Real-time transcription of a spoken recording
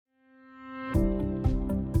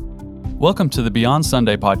Welcome to the Beyond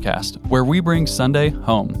Sunday podcast, where we bring Sunday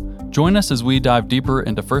home. Join us as we dive deeper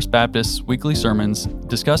into First Baptist's weekly sermons,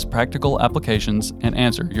 discuss practical applications, and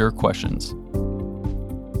answer your questions.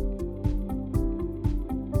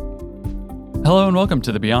 Hello and welcome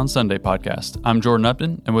to the Beyond Sunday podcast. I'm Jordan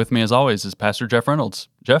Upton, and with me as always is Pastor Jeff Reynolds.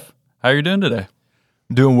 Jeff, how are you doing today?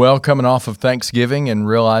 Doing well, coming off of Thanksgiving and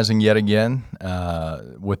realizing yet again,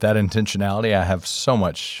 with that intentionality, I have so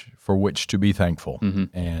much for which to be thankful.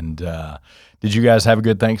 And did you guys have a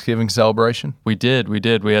good Thanksgiving celebration? We did.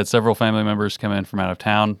 We had several family members come in from out of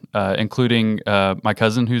town, including my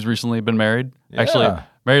cousin who's recently been married. Yeah. Actually,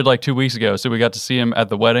 married like 2 weeks ago. So we got to see him at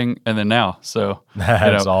the wedding and then now. So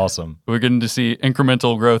that's awesome. We're getting to see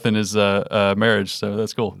incremental growth in his marriage. So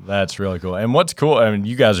that's cool. That's really cool. And what's cool, I mean,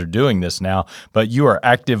 you guys are doing this now, but you are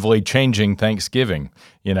actively changing Thanksgiving.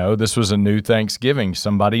 You know, this was a new Thanksgiving.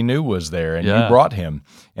 Somebody new was there, and you brought him,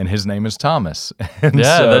 and his name is Thomas. And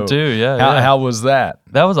that too. Yeah. How was that?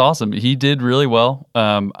 That was awesome. He did really well.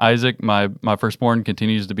 Isaac, my firstborn,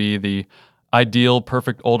 continues to be the ideal,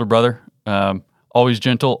 perfect older brother. Always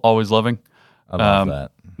gentle, always loving. I love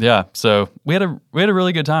that. Yeah. So we had a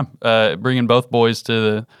really good time bringing both boys to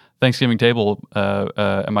the Thanksgiving table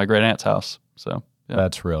at my great aunt's house. So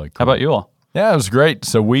that's really cool. How about you all? Yeah, it was great.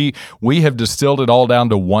 So we have distilled it all down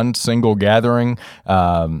to one single gathering.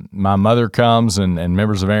 My mother comes and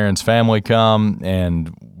members of Aaron's family come,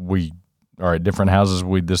 and we are at different houses.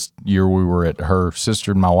 This year we were at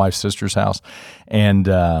my wife's sister's house, and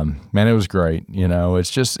man, it was great. You know,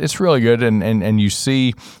 it's really good, and you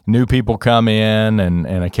see new people come in,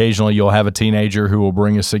 and occasionally you'll have a teenager who will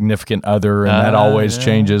bring a significant other, and that always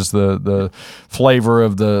changes the flavor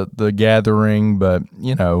of the gathering. But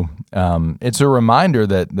you know, it's a reminder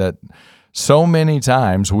that so many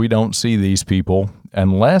times we don't see these people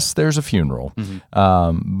unless there's a funeral.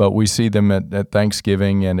 But we see them at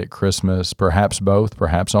Thanksgiving and at Christmas, perhaps both,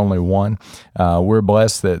 perhaps only one. We're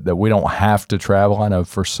blessed that we don't have to travel. I know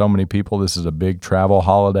for so many people this is a big travel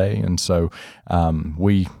holiday, and so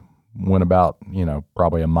we went about,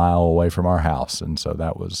 probably a mile away from our house, and so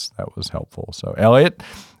that was helpful. So Elliot,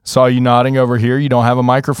 saw you nodding over here. You don't have a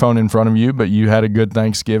microphone in front of you, but you had a good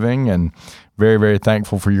Thanksgiving, and very, very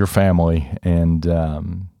thankful for your family, and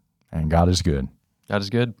God is good. That is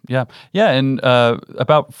good. Yeah. And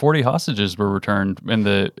about 40 hostages were returned in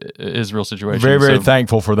the Israel situation. Very, very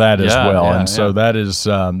thankful for that as well. Yeah, and so that is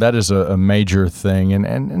a major thing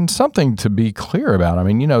and something to be clear about. I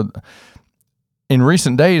mean, in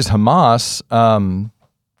recent days, Hamas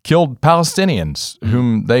killed Palestinians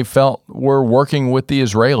whom they felt were working with the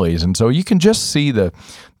Israelis. And so you can just see the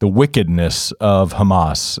wickedness of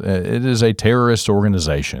Hamas. It is a terrorist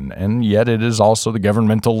organization, and yet it is also the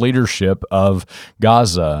governmental leadership of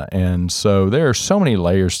Gaza. And so there are so many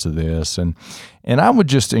layers to this. And I would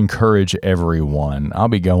just encourage everyone. I'll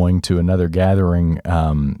be going to another gathering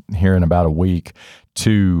here in about a week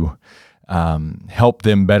to help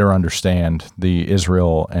them better understand the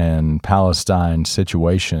Israel and Palestine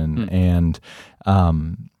situation. And,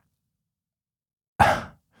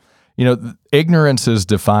 ignorance is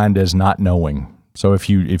defined as not knowing. So if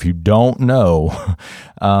you don't know,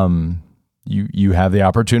 you have the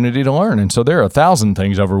opportunity to learn. And so there are 1,000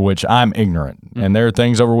 things over which I'm ignorant, and there are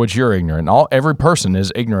things over which you're ignorant. Every person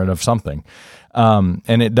is ignorant of something.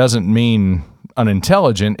 And it doesn't mean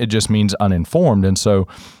unintelligent, it just means uninformed. And so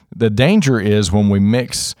the danger is when we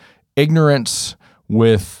mix ignorance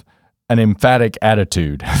with an emphatic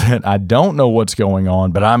attitude that I don't know what's going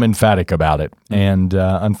on, but I'm emphatic about it. And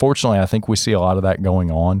unfortunately, I think we see a lot of that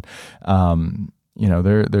going on.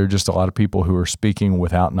 There are just a lot of people who are speaking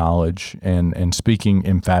without knowledge and speaking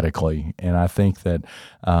emphatically. And I think that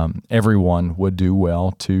everyone would do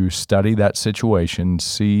well to study that situation,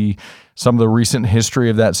 see some of the recent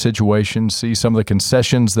history of that situation, see some of the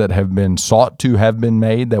concessions that have been sought to have been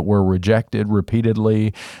made that were rejected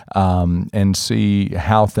repeatedly, and see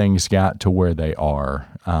how things got to where they are.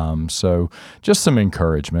 So just some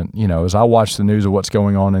encouragement, as I watch the news of what's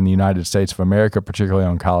going on in the United States of America, particularly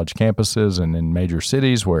on college campuses and in major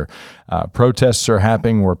cities where protests are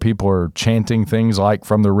happening, where people are chanting things like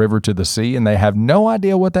 "from the river to the sea," and they have no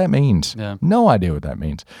idea what that means. Yeah. No idea what that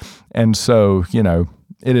means. And so,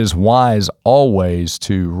 it is wise always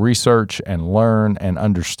to research and learn and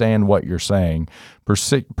understand what you're saying,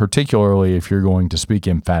 particularly if you're going to speak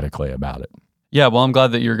emphatically about it. Yeah, well, I'm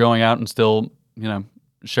glad that you're going out and still,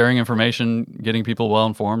 sharing information, getting people well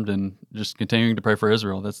informed, and just continuing to pray for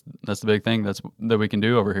Israel. That's the big thing that we can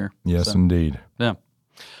do over here. Yes, indeed. Yeah.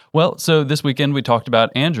 Well, so this weekend we talked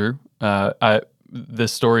about Andrew.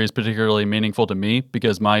 This story is particularly meaningful to me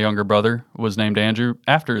because my younger brother was named Andrew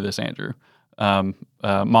after this Andrew.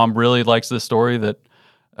 Mom really likes this story that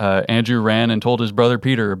Andrew ran and told his brother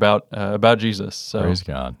Peter about Jesus. So, Praise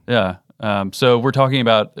God. Yeah. So we're talking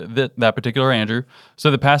about that particular Andrew.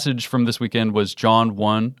 So the passage from this weekend was John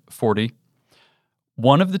 1:40.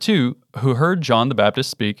 One of the two who heard John the Baptist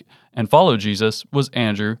speak and followed Jesus was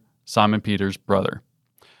Andrew, Simon Peter's brother.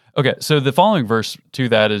 Okay, so the following verse to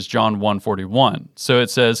that is John 1:41. So it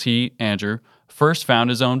says, he, Andrew, first found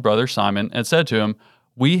his own brother Simon and said to him,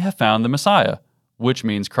 "We have found the Messiah," which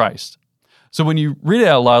means Christ. So when you read it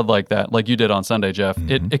out loud like that, like you did on Sunday, Jeff,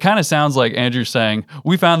 it kind of sounds like Andrew saying,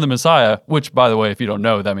 "We found the Messiah," which, by the way, if you don't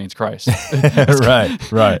know, that means Christ.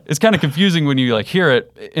 Right. It's kind of confusing when you hear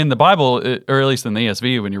it in the Bible, or at least in the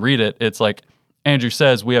ESV, when you read it, it's like Andrew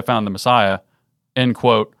says, "We have found the Messiah," end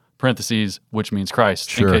quote, parentheses, which means Christ,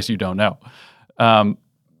 Sure. in case you don't know.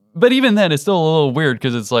 But even then, it's still a little weird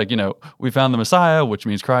because it's like, we found the Messiah, which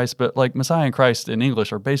means Christ, but Messiah and Christ in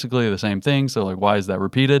English are basically the same thing. So why is that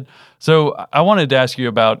repeated? So I wanted to ask you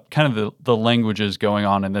about kind of the languages going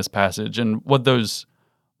on in this passage and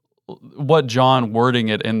what John wording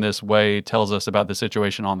it in this way tells us about the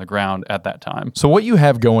situation on the ground at that time. So what you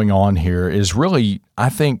have going on here is really, I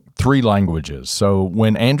think, three languages. So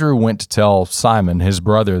when Andrew went to tell Simon, his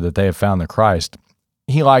brother, that they have found the Christ,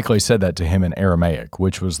 he likely said that to him in Aramaic,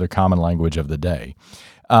 which was the common language of the day.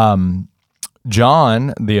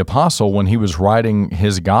 John, the apostle, when he was writing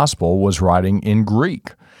his gospel, was writing in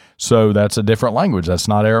Greek. So that's a different language. That's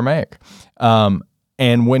not Aramaic.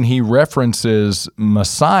 And when he references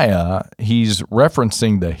Messiah, he's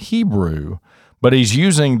referencing the Hebrew, but he's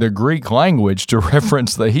using the Greek language to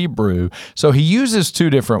reference the Hebrew. So he uses two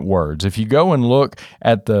different words. If you go and look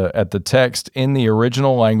at the text in the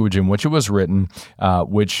original language in which it was written,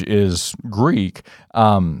 which is Greek,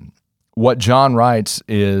 what John writes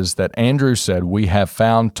is that Andrew said, "We have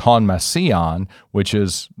found ton Messian," which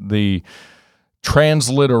is the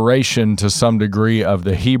transliteration to some degree of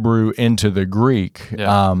the Hebrew into the Greek,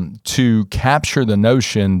 to capture the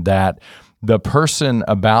notion that the person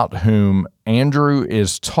about whom Andrew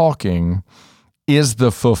is talking is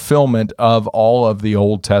the fulfillment of all of the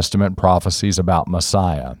Old Testament prophecies about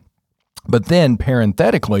Messiah. But then,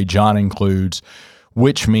 parenthetically, John includes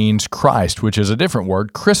which means Christ, which is a different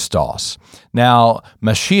word, Christos. Now,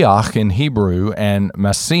 Mashiach in Hebrew and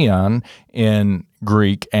Messian in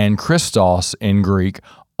Greek and Christos in Greek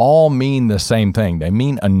all mean the same thing. They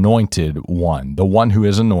mean anointed one, the one who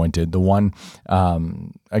is anointed, the one,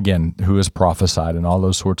 again, who is prophesied and all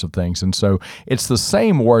those sorts of things. And so it's the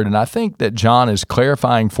same word. And I think that John is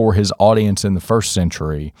clarifying for his audience in the first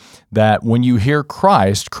century that when you hear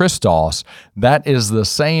Christ, Christos, that is the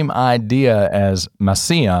same idea as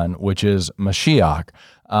Messian, which is Mashiach.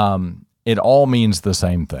 It all means the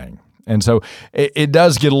same thing. And so it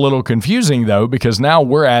does get a little confusing, though, because now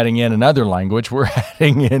we're adding in another language. We're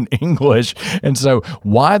adding in English. And so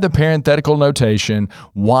why the parenthetical notation?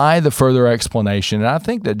 Why the further explanation? And I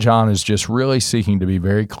think that John is just really seeking to be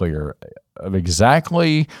very clear of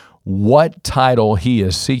exactly what title he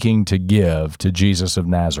is seeking to give to Jesus of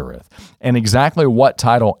Nazareth, and exactly what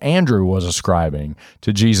title Andrew was ascribing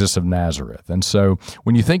to Jesus of Nazareth. And so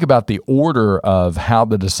when you think about the order of how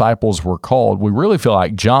the disciples were called, we really feel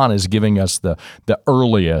like John is giving us the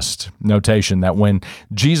earliest notation, that when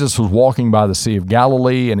Jesus was walking by the Sea of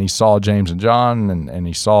Galilee and he saw James and John and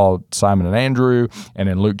he saw Simon and Andrew, and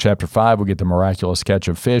in Luke chapter 5 we get the miraculous catch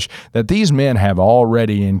of fish, that these men have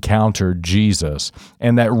already encountered Jesus,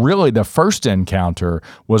 and that really the first encounter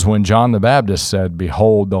was when John the Baptist said,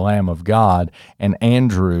 "Behold the Lamb of God," and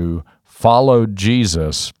Andrew followed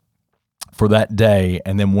Jesus for that day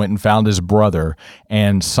and then went and found his brother,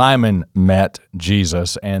 and Simon met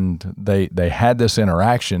Jesus, and they had this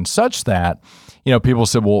interaction such that, people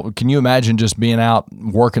said, well, can you imagine just being out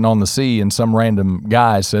working on the sea and some random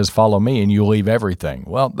guy says, "Follow me," and you leave everything?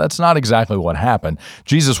 Well, that's not exactly what happened.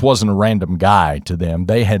 Jesus wasn't a random guy to them.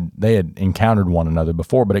 They had encountered one another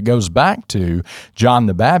before, but it goes back to John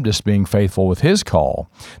the Baptist being faithful with his call.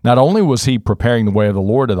 Not only was he preparing the way of the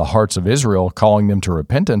Lord to the hearts of Israel, calling them to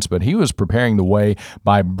repentance, but he was preparing the way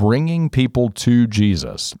by bringing people to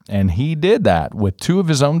Jesus. And he did that with two of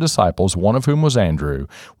his own disciples, one of whom was Andrew,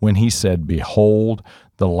 when he said, "Behold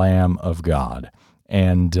the Lamb of God."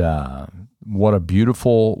 And what a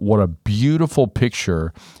beautiful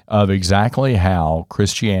picture of exactly how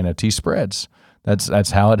Christianity spreads.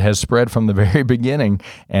 That's how it has spread from the very beginning,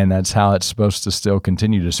 and that's how it's supposed to still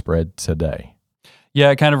continue to spread today.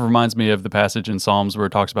 Yeah, it kind of reminds me of the passage in Psalms where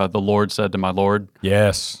it talks about the Lord said to my Lord.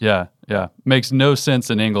 Yes. Yeah. Makes no sense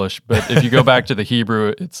in English, but if you go back to the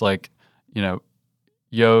Hebrew, it's like,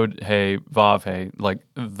 Yod, Hey, Vav, Hey, like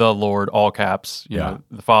the Lord, all caps,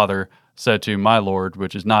 the Father, said to my Lord,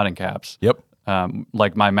 which is not in caps. Yep.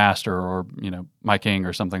 Like my master or, my king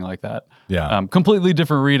or something like that. Yeah. Completely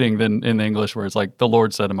different reading than in the English where it's like the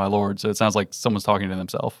Lord said to my Lord. So it sounds like someone's talking to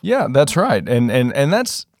themselves. Yeah, that's right. And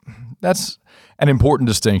that's an important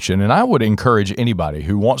distinction. And I would encourage anybody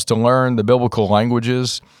who wants to learn the biblical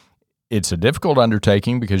languages. It's a difficult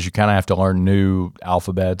undertaking because you kind of have to learn new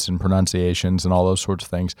alphabets and pronunciations and all those sorts of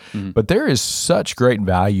things. Mm-hmm. But there is such great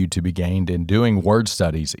value to be gained in doing word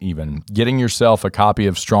studies, even getting yourself a copy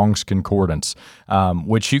of Strong's Concordance,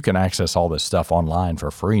 which you can access all this stuff online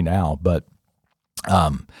for free now. But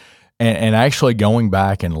and actually going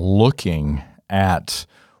back and looking at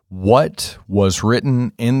what was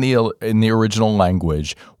written in the original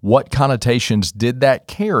language, what connotations did that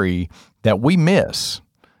carry that we miss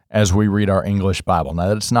as we read our English Bible.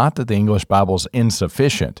 Now, it's not that the English Bible is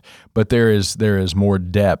insufficient, but there is more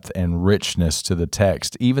depth and richness to the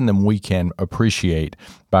text, even than we can appreciate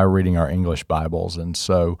by reading our English Bibles. And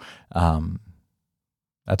so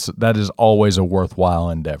that is always a worthwhile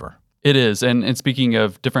endeavor. It is. And speaking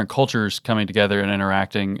of different cultures coming together and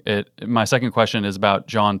interacting, my second question is about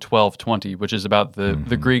John 12:20, which is about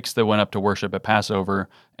the Greeks that went up to worship at Passover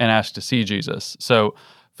and asked to see Jesus. So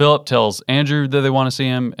Philip tells Andrew that they want to see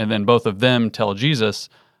him, and then both of them tell Jesus,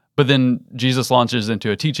 but then Jesus launches into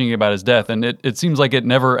a teaching about his death, and it seems like it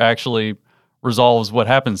never actually resolves what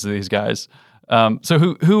happens to these guys. So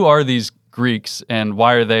who are these Greeks, and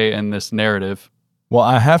why are they in this narrative? Well,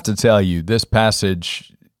 I have to tell you, this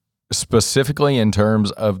passage, specifically in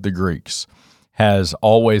terms of the Greeks, has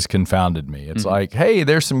always confounded me. It's like, hey,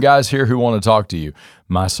 there's some guys here who want to talk to you.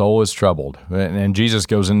 My soul is troubled. And Jesus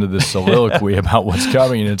goes into this soliloquy about what's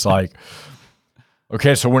coming, and it's like,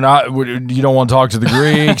 okay, so you don't want to talk to the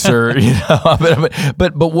Greeks, or,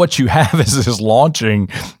 but what you have is this launching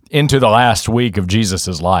into the last week of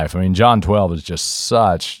Jesus's life. I mean, John 12 is just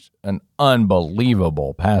such an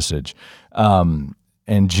unbelievable passage. And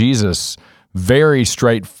Jesus very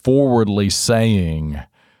straightforwardly saying,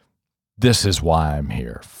 this is why I'm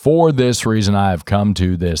here. For this reason I have come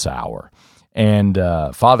to this hour. And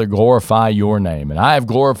Father, glorify your name. And I have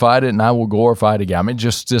glorified it, and I will glorify it again. I mean,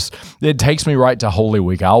 just it takes me right to Holy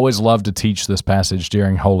Week. I always love to teach this passage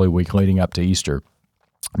during Holy Week leading up to Easter.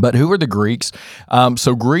 But who are the Greeks?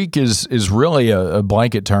 So Greek is really a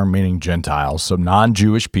blanket term meaning Gentiles, so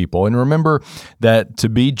non-Jewish people. And remember that to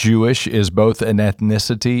be Jewish is both an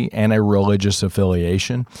ethnicity and a religious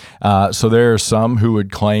affiliation. So there are some who would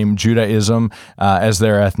claim Judaism as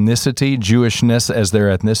their ethnicity, Jewishness as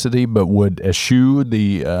their ethnicity, but would eschew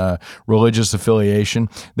the religious affiliation.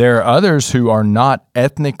 There are others who are not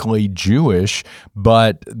ethnically Jewish,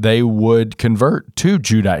 but they would convert to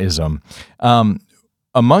Judaism.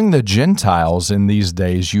 Among the Gentiles in these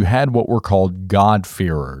days, you had what were called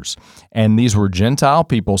God-fearers. And these were Gentile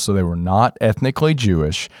people, so they were not ethnically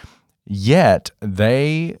Jewish, yet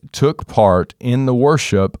they took part in the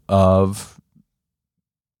worship of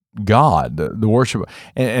God, the worship.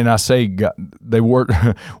 And I say God, they were,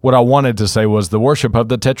 what I wanted to say was the worship of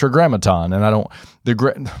the Tetragrammaton. And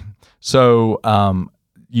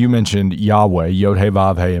you mentioned Yahweh,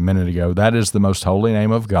 Yod-Heh-Vav-Heh, a minute ago. That is the most holy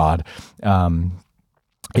name of God.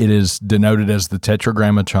 It is denoted as the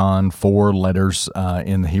Tetragrammaton, 4 letters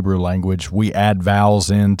in the Hebrew language. We add vowels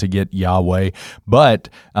in to get Yahweh, but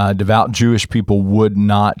devout Jewish people would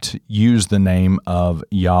not use the name of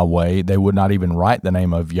Yahweh. They would not even write the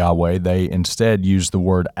name of Yahweh. They instead use the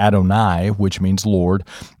word Adonai, which means Lord.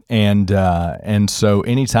 And so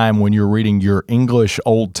anytime when you're reading your English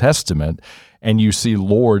Old Testament and you see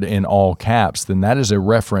Lord in all caps, then that is a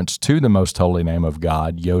reference to the most holy name of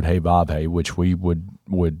God, Yod-Heh-Vav-Heh, which we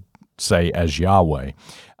would say as Yahweh.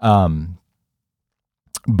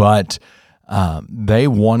 But they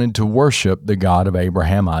wanted to worship the God of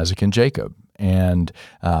Abraham, Isaac, and Jacob. And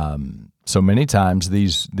so many times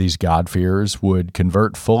these God-fearers would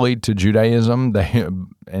convert fully to Judaism.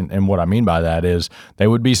 And what I mean by that is they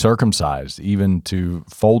would be circumcised even to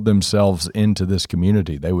fold themselves into this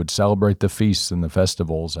community. They would celebrate the feasts and the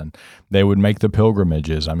festivals, and they would make the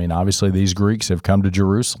pilgrimages. I mean, obviously these Greeks have come to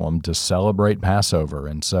Jerusalem to celebrate Passover,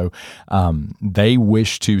 and so they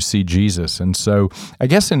wish to see Jesus. And so I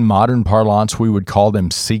guess in modern parlance we would call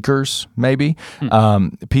them seekers, maybe,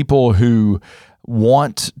 people who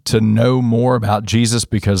want to know more about Jesus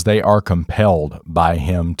because they are compelled by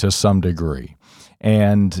him to some degree.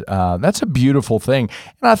 And that's a beautiful thing.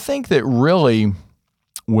 And I think that really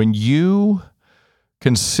when you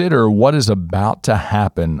consider what is about to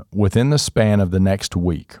happen within the span of the next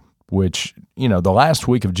week, which, the last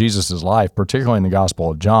week of Jesus' life, particularly in the Gospel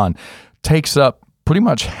of John, takes up pretty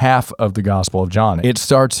much half of the Gospel of John. It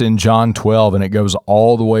starts in John 12 and it goes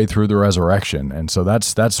all the way through the resurrection. And so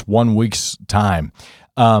that's 1 week's time.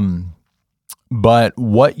 But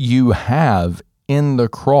what you have in the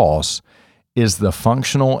cross is the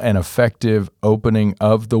functional and effective opening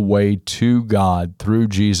of the way to God through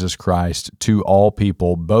Jesus Christ to all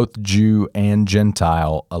people, both Jew and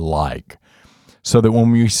Gentile alike. So that when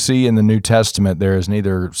we see in the New Testament, there is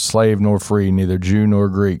neither slave nor free, neither Jew nor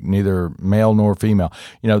Greek, neither male nor female.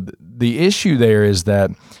 The issue there is that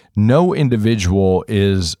no individual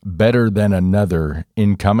is better than another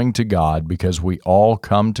in coming to God because we all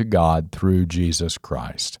come to God through Jesus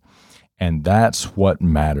Christ. And that's what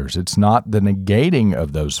matters. It's not the negating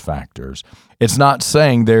of those factors. It's not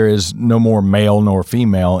saying there is no more male nor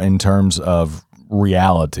female in terms of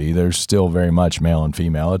reality. There's still very much male and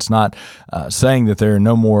female. It's not saying that there are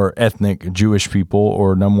no more ethnic Jewish people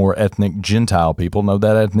or no more ethnic Gentile people. No,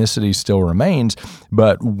 that ethnicity still remains,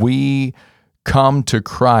 but we come to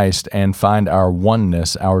Christ and find our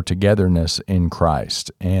oneness, our togetherness in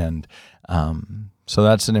Christ. And so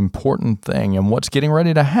that's an important thing. And what's getting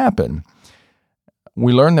ready to happen?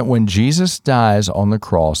 We learn that when Jesus dies on the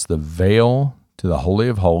cross, the veil to the Holy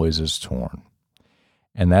of Holies is torn.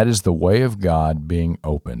 And that is the way of God being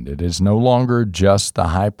opened. It is no longer just the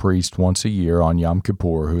high priest once a year on Yom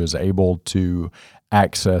Kippur who is able to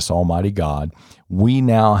access Almighty God. We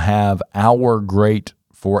now have our great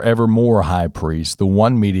forevermore high priest, the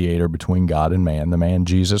one mediator between God and man, the man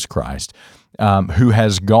Jesus Christ, who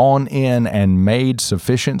has gone in and made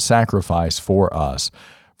sufficient sacrifice for us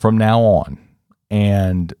from now on.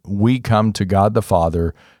 And we come to God the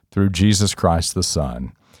Father through Jesus Christ the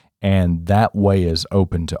Son. And that way is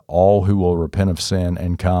open to all who will repent of sin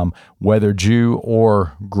and come, whether Jew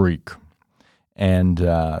or Greek. And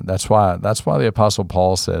that's why the Apostle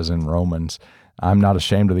Paul says in Romans, I'm not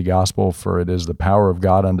ashamed of the gospel, for it is the power of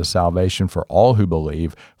God unto salvation for all who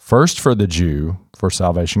believe, first for the Jew, for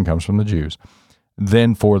salvation comes from the Jews,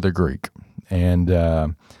 then for the Greek. And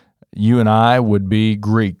you and I would be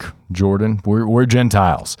Greek, Jordan. We're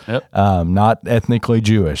Gentiles, Yep. Not ethnically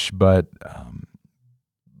Jewish, but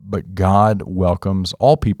God welcomes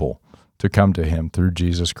all people to come to Him through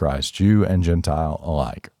Jesus Christ, Jew and Gentile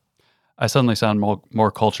alike. I suddenly sound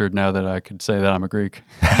more cultured now that I could say that I'm a Greek.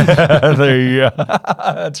 There you go.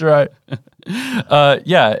 That's right.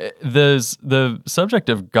 The subject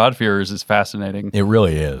of God-fearers is fascinating. It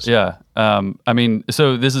really is. Yeah.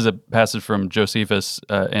 So this is a passage from Josephus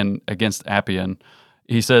in Against Appian.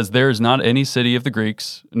 He says, "There is not any city of the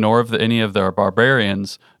Greeks, nor of any of the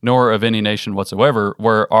barbarians, nor of any nation whatsoever,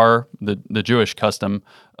 where the Jewish custom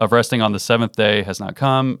of resting on the seventh day has not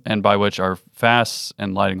come, and by which our fasts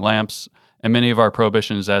and lighting lamps and many of our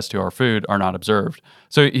prohibitions as to our food are not observed."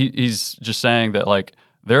 So he's just saying that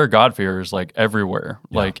there are God-fearers everywhere.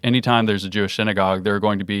 Yeah. Anytime there's a Jewish synagogue, there are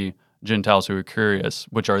going to be Gentiles who are curious,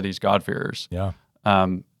 which are these God-fearers. Yeah.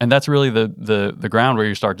 And that's really the ground where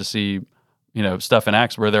you start to see stuff in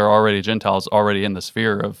Acts where there are already Gentiles already in the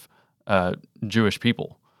sphere of Jewish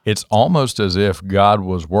people. It's almost as if God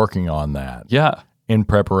was working on that. Yeah. In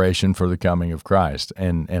preparation for the coming of Christ.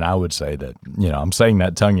 And I would say that, I'm saying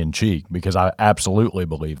that tongue in cheek because I absolutely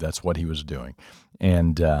believe that's what He was doing.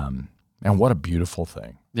 And what a beautiful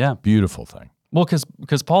thing. Yeah. Beautiful thing. Well,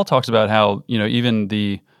 because Paul talks about how, even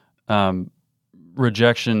the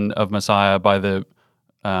rejection of Messiah by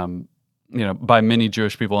by many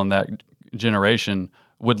Jewish people in that generation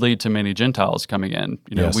would lead to many Gentiles coming in.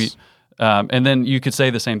 Yes. And then you could say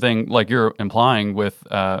the same thing, like you're implying with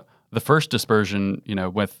the first dispersion,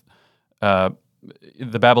 with the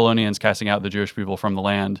Babylonians casting out the Jewish people from the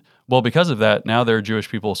land. Well, because of that, now there are Jewish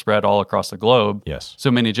people spread all across the globe. Yes. So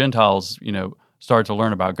many Gentiles, started to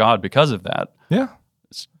learn about God because of that. Yeah.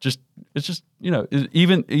 It's just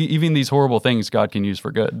even these horrible things God can use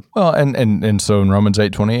for good. Well, and so in Romans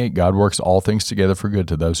 8:28, God works all things together for good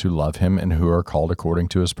to those who love Him and who are called according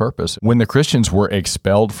to His purpose. When the Christians were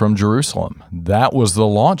expelled from Jerusalem, that was the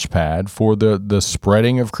launch pad for the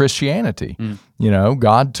spreading of Christianity.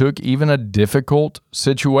 God took even a difficult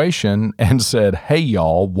situation and said, "Hey,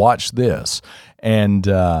 y'all, watch this." And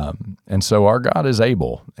so our God is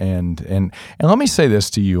able. And let me say this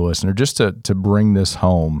to you, listener, just to bring this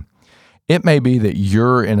home. It may be that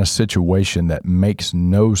you're in a situation that makes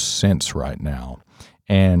no sense right now.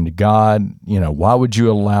 And God, why would you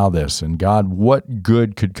allow this? And God, what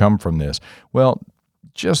good could come from this? Well,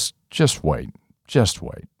 just wait. Just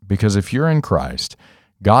wait. Because if you're in Christ,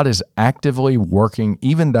 God is actively working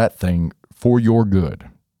even that thing for your good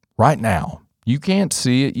right now. You can't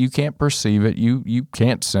see it, you can't perceive it, you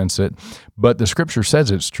can't sense it, but the Scripture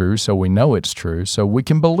says it's true, so we know it's true, so we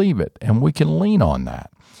can believe it, and we can lean on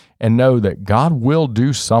that and know that God will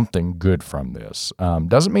do something good from this.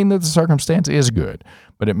 Doesn't mean that the circumstance is good,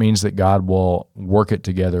 but it means that God will work it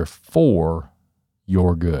together for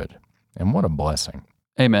your good. And what a blessing.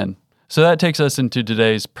 Amen. So that takes us into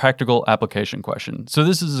today's practical application question. So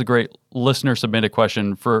this is a great listener-submitted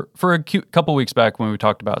question for a couple weeks back when we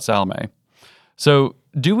talked about Salome. So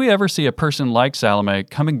do we ever see a person like Salome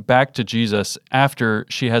coming back to Jesus after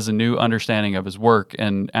she has a new understanding of his work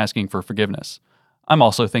and asking for forgiveness? I'm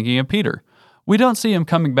also thinking of Peter. We don't see him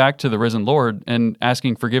coming back to the risen Lord and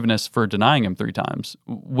asking forgiveness for denying him 3 times.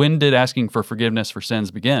 When did asking for forgiveness for sins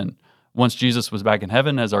begin? Once Jesus was back in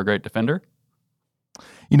heaven as our great defender?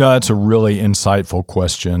 That's a really insightful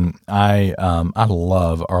question. I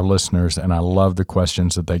love our listeners, and I love the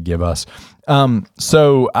questions that they give us.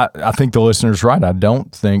 So I think the listener's right. I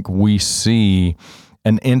don't think we see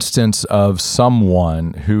an instance of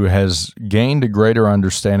someone who has gained a greater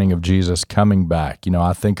understanding of Jesus coming back.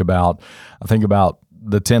 I think about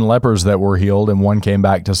the 10 lepers that were healed, and one came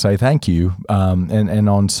back to say thank you. And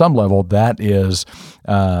on some level, that is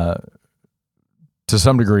to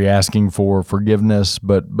some degree asking for forgiveness,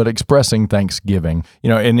 but expressing thanksgiving.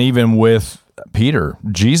 And even with Peter,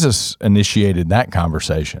 Jesus initiated that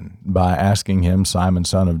conversation by asking him, Simon,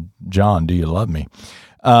 son of John, do you love me?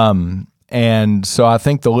 And so I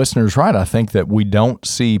think the listener's right. I think that we don't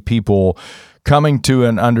see people coming to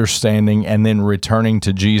an understanding and then returning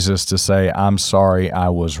to Jesus to say, I'm sorry, I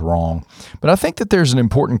was wrong. But I think that there's an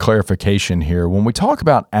important clarification here. When we talk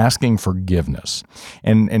about asking forgiveness,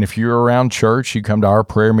 and if you're around church, you come to our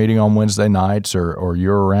prayer meeting on Wednesday nights, or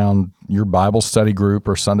you're around your Bible study group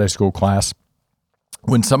or Sunday school class,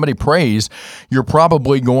 when somebody prays, you're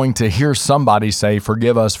probably going to hear somebody say,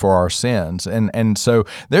 forgive us for our sins. And so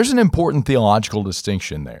there's an important theological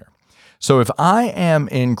distinction there. So if I am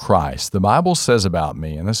in Christ, the Bible says about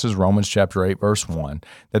me, and this is Romans chapter 8, verse 1,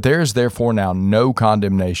 that there is therefore now no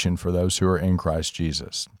condemnation for those who are in Christ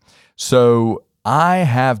Jesus. So I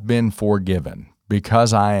have been forgiven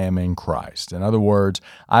because I am in Christ. In other words,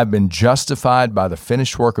 I've been justified by the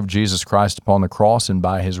finished work of Jesus Christ upon the cross and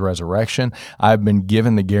by his resurrection. I've been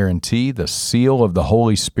given the guarantee, the seal of the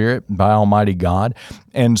Holy Spirit by Almighty God.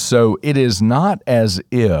 And so it is not as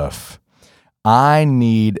if I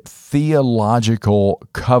need theological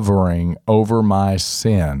covering over my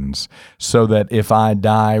sins so that if I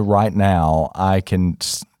die right now, I can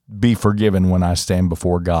be forgiven when I stand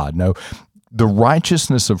before God. No, the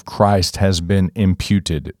righteousness of Christ has been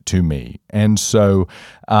imputed to me. And so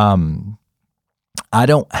I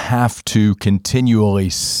don't have to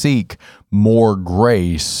continually seek more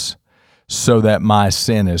grace so that my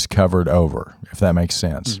sin is covered over, if that makes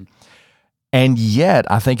sense. Mm-hmm. And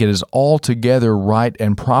yet, I think it is altogether right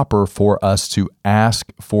and proper for us to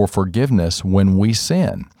ask for forgiveness when we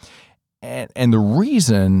sin. And the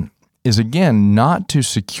reason is, again, not to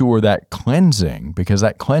secure that cleansing, because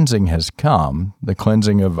that cleansing has come, the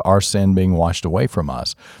cleansing of our sin being washed away from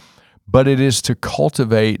us, but it is to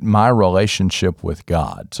cultivate my relationship with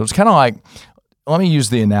God. So it's kind of like, let me use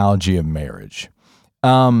the analogy of marriage.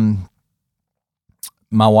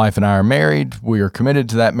 My wife and I are married. We are committed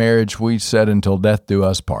to that marriage. We said until death do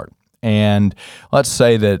us part. And let's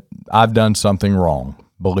say that I've done something wrong.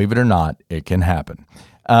 Believe it or not, it can happen.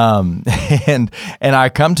 And I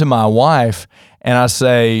come to my wife and I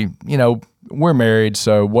say, we're married,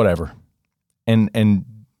 so whatever. And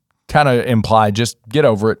kind of imply, just get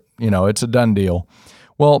over it. It's a done deal.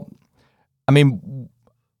 Well, I mean,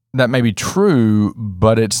 that may be true,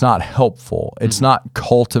 but it's not helpful. It's not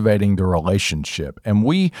cultivating the relationship. And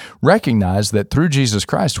we recognize that through Jesus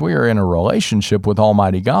Christ, we are in a relationship with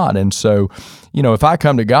Almighty God. And so, if I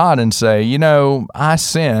come to God and say, I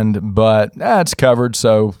sinned, but it's covered,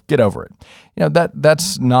 so get over it.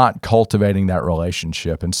 That's not cultivating that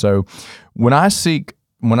relationship. And so when I say,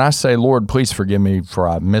 Lord, please forgive me for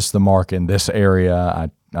I missed the mark in this area,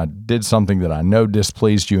 I did something that I know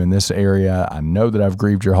displeased you in this area. I know that I've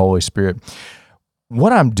grieved your Holy Spirit.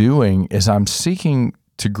 What I'm doing is I'm seeking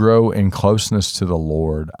to grow in closeness to the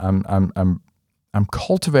Lord. I'm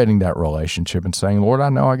cultivating that relationship and saying, Lord, I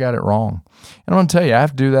know I got it wrong. And I'm going to tell you, I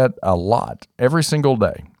have to do that a lot, every single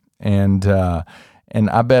day. And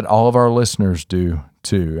I bet all of our listeners do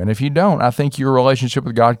too. And if you don't, I think your relationship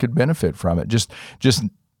with God could benefit from it. Just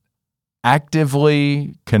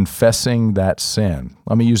actively confessing that sin.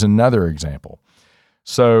 Let me use another example.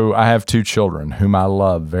 So I have 2 children whom I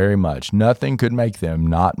love very much. Nothing could make them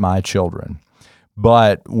not my children.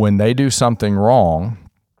 But when they do something wrong,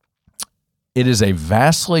 It is a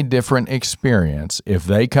vastly different experience if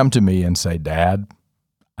they come to me and say, Dad,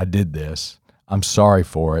 I did this. I'm sorry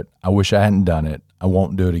for it. I wish I hadn't done it. I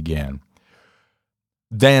won't do it again.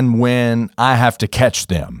 Than when I have to catch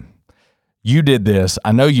them. You did this.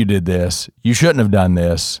 I know you did this. You shouldn't have done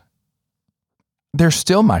this. They're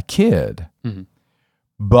still my kid. Mm-hmm.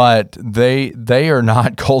 But they are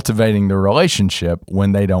not cultivating the relationship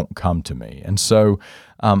when they don't come to me. And so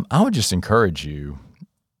I would just encourage you,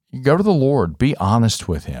 go to the Lord, be honest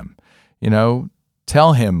with him.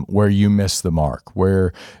 Tell him where you missed the mark,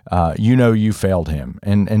 where you failed him.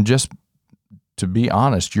 And just to be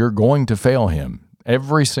honest, you're going to fail him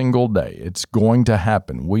every single day. It's going to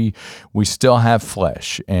happen. We still have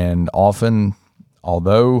flesh, and often,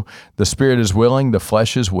 although the spirit is willing, the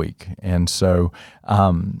flesh is weak. And so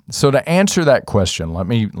to answer that question, let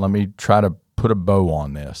me try to put a bow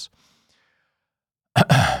on this.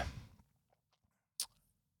 I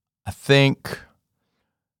think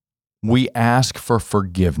we ask for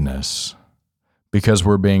forgiveness because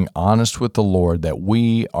we're being honest with the Lord that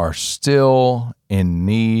we are still in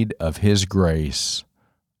need of his grace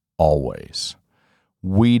always.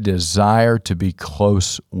 We desire to be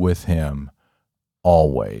close with him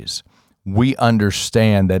always. We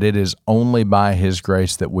understand that it is only by his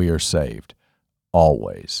grace that we are saved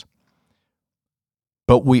always.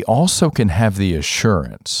 But we also can have the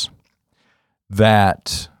assurance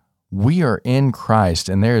that we are in Christ,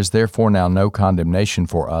 and there is therefore now no condemnation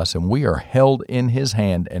for us, and we are held in his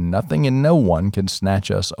hand, and nothing and no one can snatch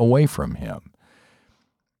us away from him.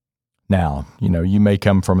 Now, you may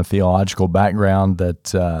come from a theological background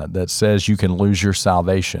that says you can lose your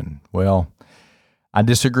salvation. Well, I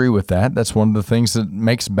disagree with that. That's one of the things that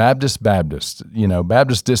makes Baptists.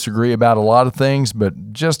 Baptists disagree about a lot of things,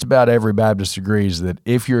 but just about every Baptist agrees that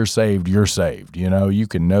if you're saved, you're saved. You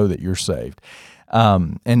can know that you're saved.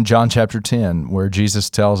 In John chapter 10, where Jesus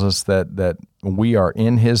tells us that we are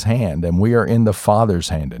in his hand and we are in the Father's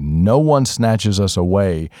hand, and no one snatches us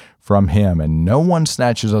away from him, and no one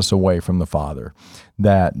snatches us away from the Father,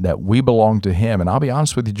 that we belong to him. And I'll be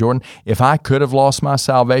honest with you, Jordan, if I could have lost my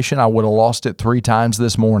salvation, I would have lost it 3 times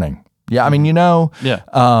this morning. Yeah,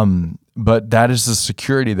 Yeah. But that is the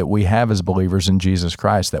security that we have as believers in Jesus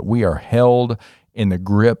Christ, that we are held in the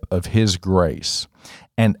grip of his grace.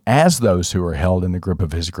 And as those who are held in the grip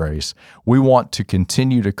of his grace, we want to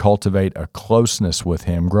continue to cultivate a closeness with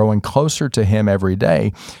him, growing closer to him every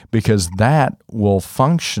day, because that will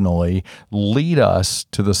functionally lead us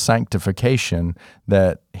to the sanctification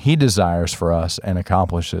that he desires for us and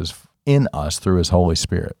accomplishes in us through his Holy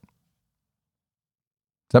Spirit.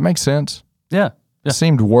 Does that make sense? Yeah. It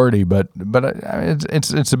seemed wordy, but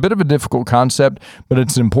it's a bit of a difficult concept, but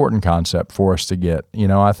it's an important concept for us to get.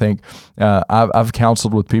 I think I've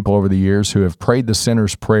counseled with people over the years who have prayed the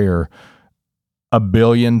sinner's prayer 1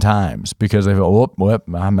 billion times because they go,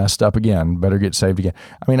 I messed up again, better get saved again.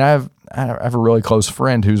 I have a really close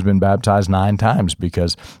friend who's been baptized 9 times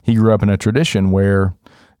because he grew up in a tradition where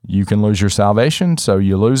you can lose your salvation, so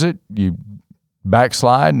you lose it, you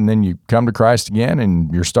backslide, and then you come to Christ again,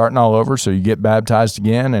 and you're starting all over. So you get baptized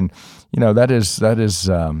again, and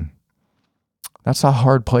that's a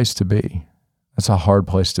hard place to be. That's a hard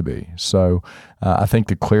place to be. So I think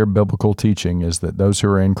the clear biblical teaching is that those who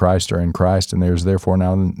are in Christ, and there's therefore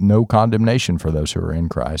now no condemnation for those who are in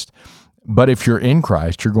Christ. But if you're in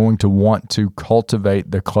Christ, you're going to want to cultivate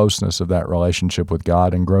the closeness of that relationship with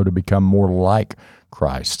God and grow to become more like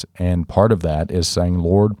Christ. And part of that is saying,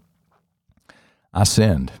 Lord, I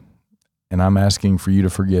sinned, and I'm asking for you to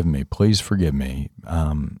forgive me. Please forgive me.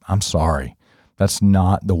 I'm sorry. That's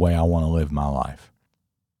not the way I want to live my life.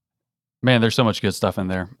 Man, there's so much good stuff in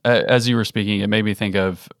there. As you were speaking, it made me think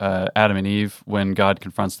of Adam and Eve when God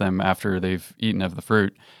confronts them after they've eaten of the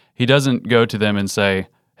fruit. He doesn't go to them and say,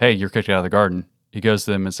 hey, you're kicked out of the garden. He goes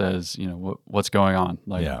to them and says, what's going on?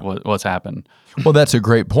 What's happened? Well, that's a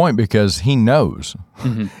great point because he knows.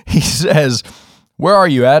 Mm-hmm. He says, where are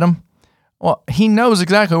you, Adam? Well, he knows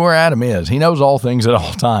exactly where Adam is. He knows all things at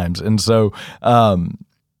all times. And so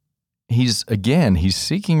he's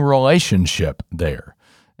seeking relationship there.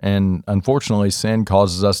 And unfortunately, sin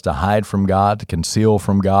causes us to hide from God, to conceal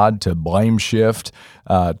from God, to blame shift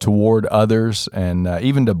toward others, and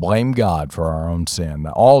even to blame God for our own sin.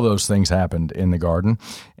 All those things happened in the garden.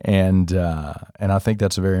 And I think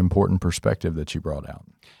that's a very important perspective that you brought out.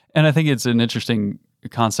 And I think it's an interesting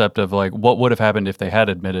concept of what would have happened if they had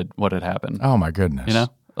admitted what had happened. Oh my goodness.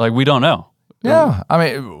 We don't know. Yeah.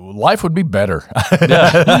 Life would be better.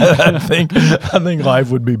 I think life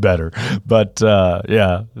would be better, but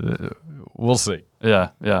we'll see. Yeah.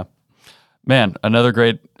 Man, another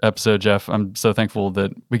great episode, Jeff. I'm so thankful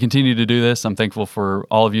that we continue to do this. I'm thankful for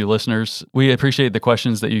all of you listeners. We appreciate the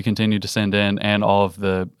questions that you continue to send in and all of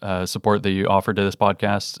the support that you offer to this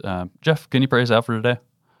podcast. Jeff, can you pray us out for today?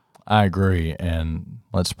 I agree, and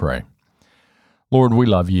let's pray. Lord, we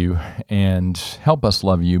love you, and help us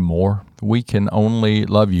love you more. We can only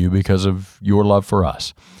love you because of your love for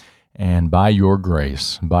us, and by your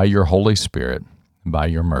grace, by your Holy Spirit, by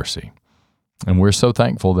your mercy. And we're so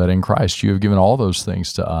thankful that in Christ you have given all those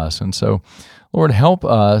things to us. And so, Lord, help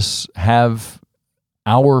us have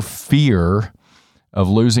our fear of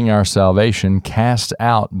losing our salvation cast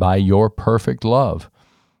out by your perfect love.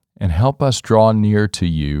 And help us draw near to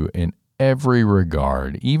you in every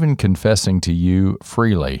regard, even confessing to you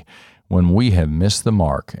freely when we have missed the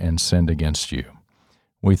mark and sinned against you.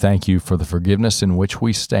 We thank you for the forgiveness in which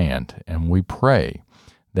we stand, and we pray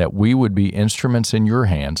that we would be instruments in your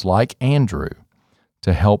hands, like Andrew,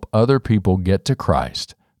 to help other people get to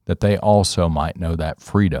Christ, that they also might know that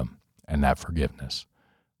freedom and that forgiveness.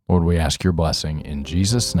 Lord, we ask your blessing in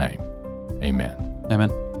Jesus' name. Amen. Amen.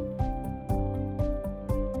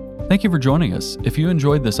 Thank you for joining us. If you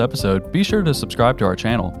enjoyed this episode, be sure to subscribe to our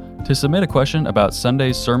channel. To submit a question about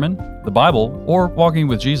Sunday's sermon, the Bible, or walking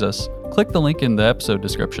with Jesus, click the link in the episode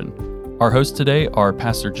description. Our hosts today are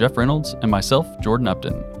Pastor Jeff Reynolds and myself, Jordan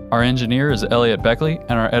Upton. Our engineer is Elliot Beckley,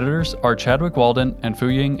 and our editors are Chadwick Walden and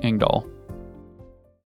Fuying Engdahl.